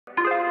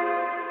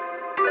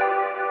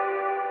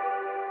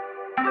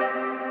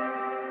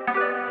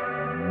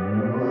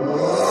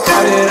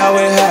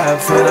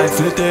half and I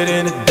flipped it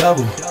in a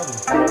double.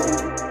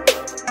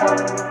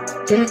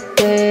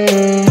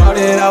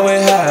 Started out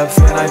with half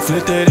and I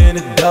flipped it in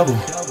a double.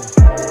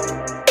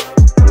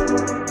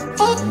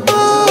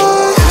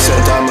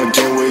 Said time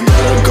again, we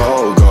gotta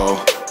go.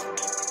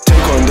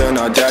 Take one, then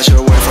I dash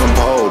away from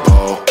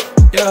Popo.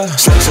 Yeah.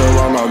 Snakes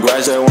around my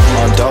grass, they want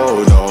my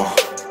dodo.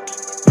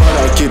 But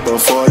I keep a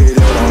 40, they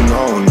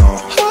don't know.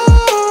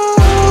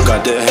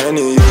 Got the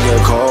Henny, you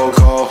get cold.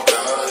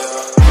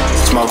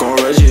 Smoke on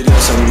Reggie,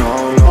 that's a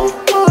no-no.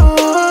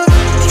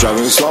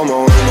 Driving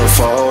slow-mo in the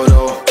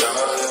photo.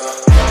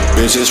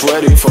 Bitches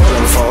ready for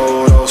them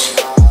photos.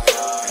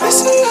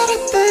 There's a lot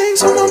of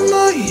things on my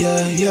mind,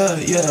 yeah.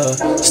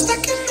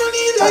 Stacking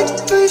money like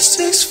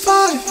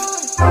 365.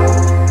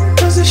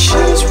 Cause this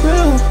shit is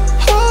real.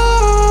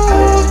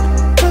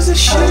 Cause this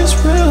shit is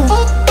real.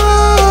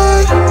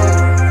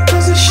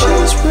 Cause this shit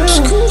is real.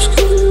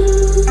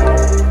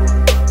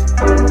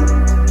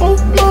 Oh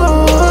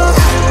my.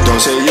 Don't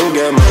say you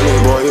get money,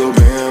 boy, you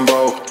been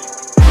broke.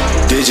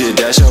 Digit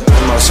dash up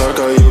in my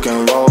circle, you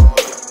can roll.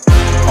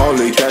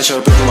 Only cash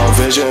up in my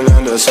vision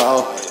and the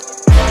soul.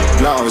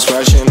 Now I'm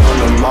smashing on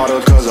the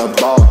model cause I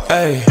bought.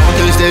 Hey,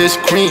 cause there's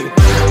cream,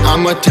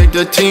 I'ma take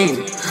the team.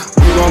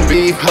 We gon'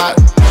 be hot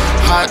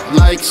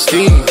like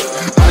steam.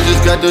 I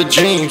just got the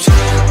dreams,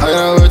 I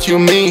know what you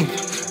mean.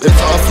 It's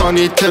all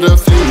funny to the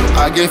feet,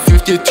 I get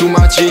 50 to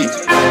my G.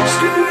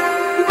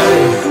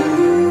 hey.